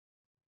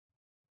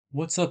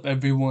What's up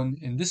everyone?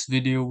 In this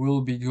video we'll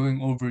be going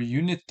over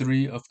Unit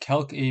 3 of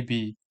Calc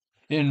AB.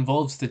 It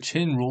involves the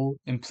chain rule,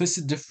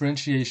 implicit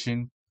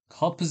differentiation,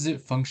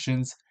 composite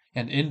functions,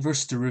 and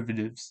inverse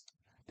derivatives.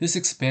 This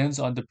expands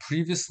on the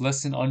previous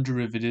lesson on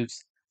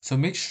derivatives, so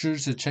make sure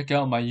to check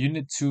out my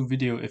Unit 2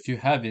 video if you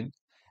haven't,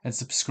 and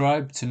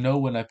subscribe to know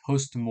when I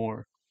post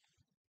more.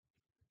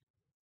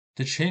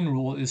 The chain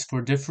rule is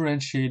for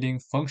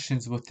differentiating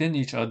functions within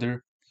each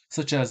other,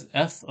 such as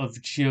f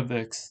of g of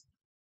x.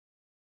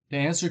 The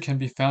answer can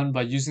be found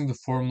by using the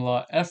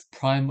formula f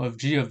prime of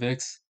g of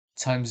x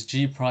times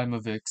g prime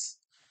of x.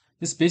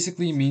 This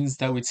basically means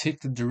that we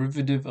take the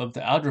derivative of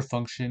the outer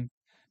function,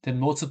 then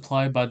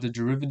multiply by the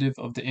derivative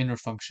of the inner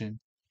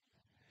function.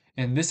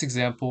 In this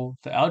example,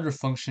 the outer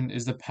function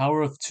is the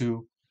power of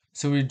 2,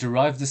 so we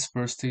derive this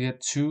first to get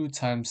 2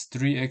 times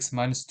 3x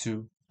minus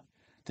 2.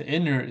 The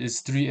inner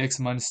is 3x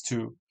minus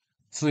 2,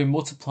 so we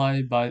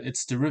multiply by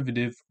its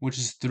derivative, which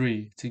is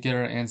 3, to get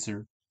our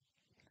answer.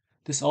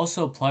 This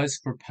also applies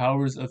for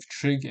powers of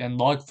trig and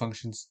log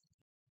functions.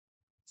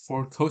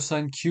 For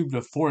cosine cubed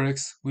of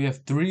 4x, we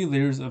have three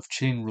layers of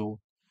chain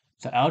rule.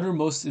 The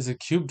outermost is a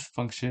cubed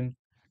function,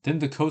 then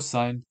the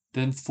cosine,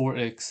 then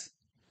 4x.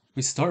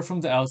 We start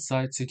from the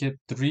outside to get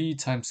 3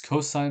 times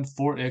cosine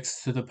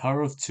 4x to the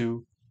power of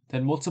 2,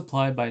 then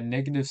multiply by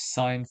negative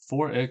sine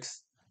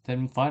 4x,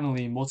 then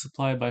finally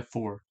multiply by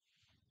 4.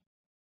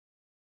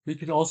 We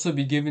could also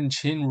be given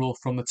chain rule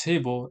from a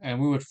table,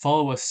 and we would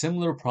follow a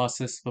similar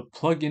process but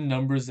plug in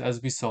numbers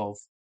as we solve.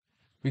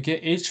 We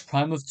get h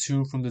prime of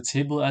 2 from the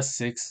table as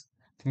 6,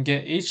 then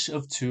get h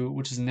of 2,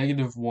 which is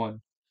negative 1.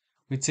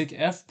 We take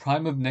f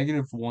prime of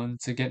negative 1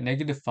 to get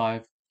negative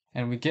 5,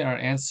 and we get our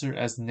answer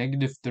as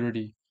negative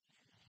 30.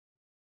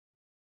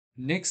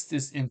 Next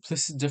is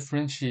implicit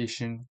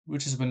differentiation,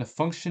 which is when a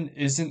function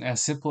isn't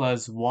as simple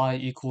as y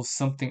equals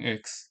something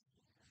x.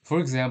 For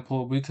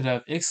example, we could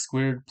have x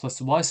squared plus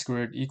y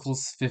squared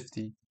equals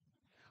 50.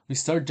 We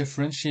start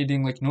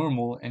differentiating like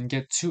normal and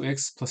get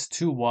 2x plus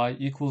 2y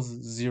equals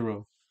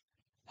 0.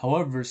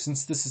 However,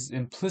 since this is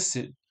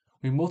implicit,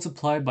 we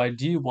multiply by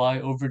dy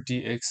over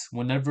dx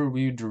whenever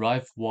we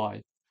derive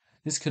y.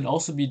 This can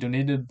also be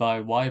denoted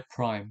by y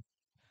prime.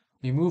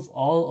 We move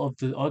all of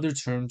the other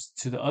terms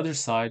to the other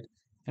side,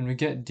 and we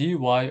get dy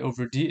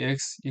over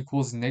dx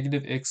equals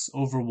negative x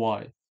over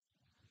y.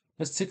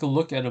 Let's take a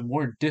look at a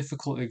more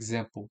difficult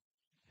example.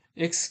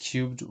 X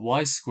cubed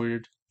y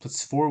squared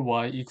plus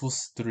 4y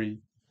equals 3.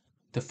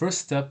 The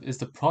first step is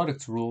the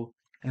product rule,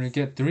 and we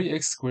get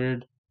 3x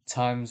squared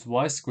times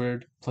y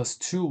squared plus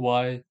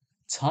 2y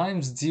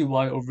times dy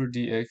over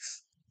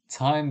dx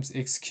times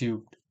x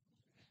cubed.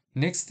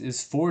 Next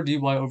is 4 dy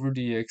over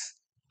dx,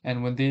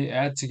 and when they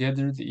add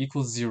together they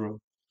equal 0.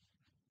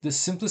 The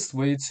simplest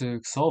way to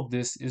solve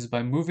this is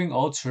by moving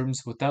all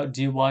terms without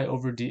dy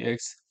over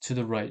dx to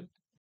the right.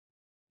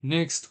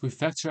 Next, we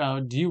factor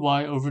out dy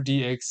over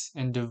dx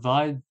and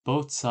divide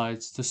both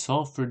sides to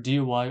solve for dy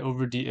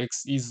over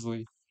dx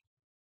easily.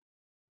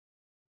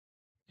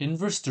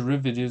 Inverse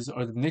derivatives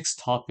are the next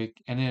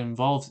topic, and it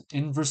involves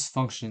inverse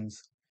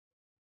functions.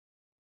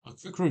 A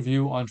quick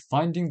review on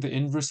finding the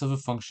inverse of a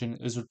function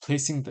is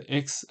replacing the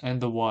x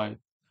and the y.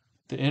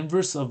 The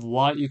inverse of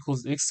y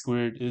equals x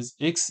squared is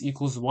x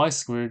equals y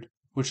squared,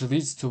 which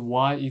leads to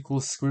y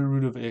equals square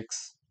root of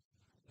x.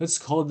 Let's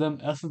call them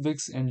f of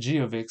x and g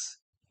of x,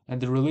 and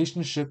the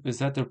relationship is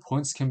that their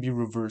points can be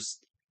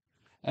reversed.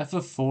 F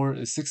of 4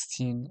 is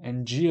 16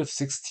 and g of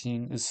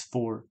 16 is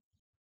 4.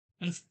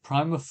 F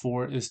prime of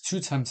 4 is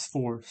 2 times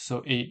 4,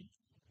 so 8.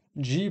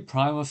 G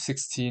prime of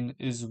 16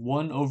 is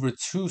 1 over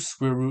 2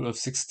 square root of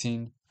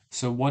 16,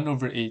 so 1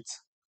 over 8.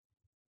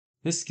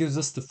 This gives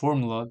us the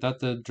formula that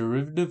the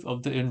derivative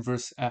of the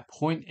inverse at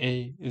point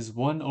A is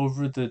 1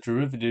 over the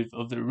derivative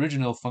of the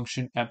original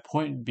function at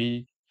point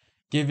B,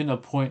 given a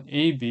point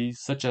AB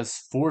such as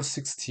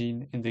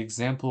 416 in the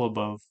example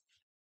above.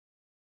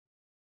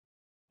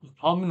 A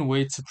common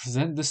way to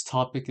present this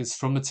topic is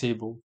from a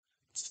table.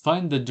 To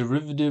find the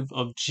derivative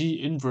of g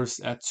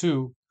inverse at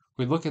 2,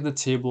 we look at the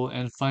table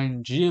and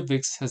find g of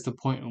x has the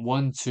point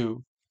 1,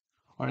 2.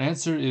 Our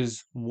answer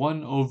is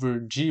 1 over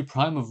g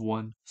prime of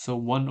 1, so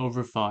 1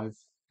 over 5.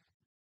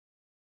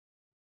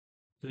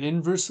 The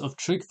inverse of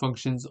trig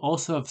functions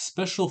also have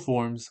special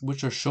forms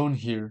which are shown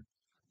here.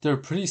 They're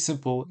pretty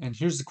simple, and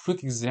here's a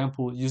quick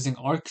example using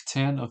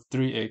arctan of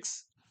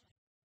 3x.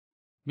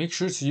 Make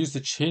sure to use the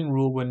chain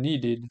rule when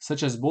needed,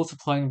 such as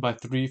multiplying by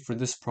 3 for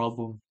this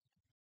problem.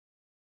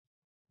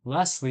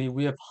 Lastly,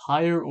 we have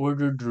higher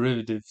order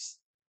derivatives.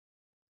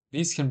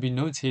 These can be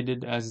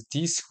notated as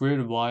d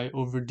squared y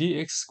over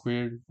dx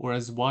squared or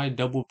as y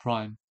double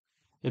prime.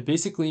 It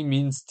basically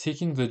means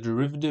taking the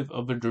derivative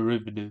of a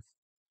derivative.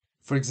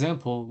 For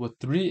example, with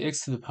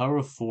 3x to the power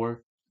of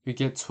 4, we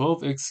get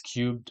 12x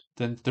cubed,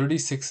 then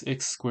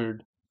 36x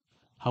squared.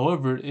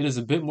 However, it is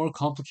a bit more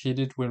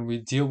complicated when we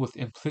deal with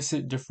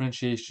implicit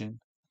differentiation.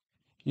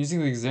 Using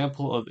the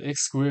example of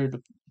x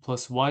squared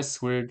plus y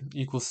squared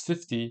equals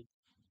 50,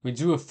 we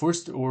do a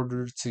first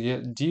order to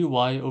get dy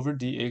over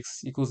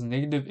dx equals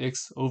negative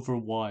x over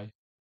y.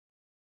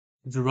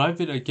 To derive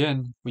it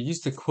again, we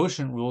use the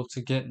quotient rule to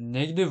get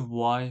negative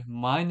y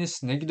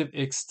minus negative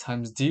x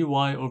times dy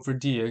over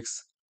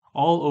dx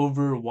all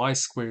over y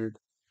squared.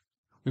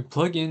 We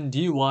plug in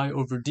dy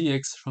over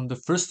dx from the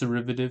first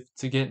derivative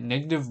to get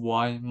negative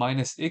y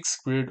minus x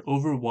squared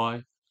over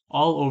y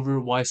all over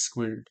y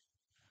squared.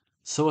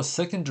 So a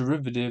second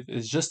derivative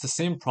is just the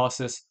same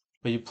process,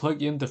 but you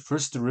plug in the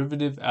first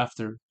derivative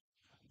after.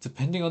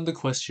 Depending on the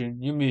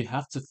question, you may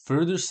have to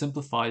further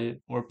simplify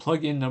it or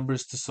plug in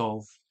numbers to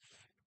solve.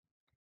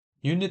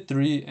 Unit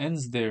 3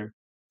 ends there.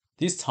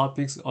 These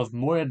topics of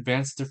more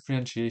advanced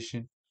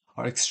differentiation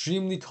are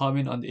extremely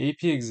common on the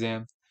AP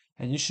exam,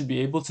 and you should be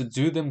able to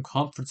do them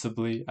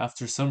comfortably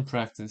after some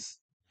practice.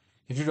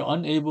 If you're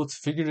unable to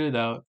figure it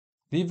out,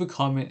 leave a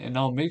comment and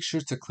I'll make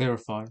sure to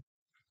clarify.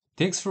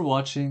 Thanks for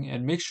watching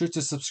and make sure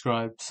to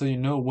subscribe so you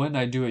know when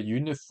I do a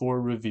Unit 4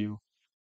 review.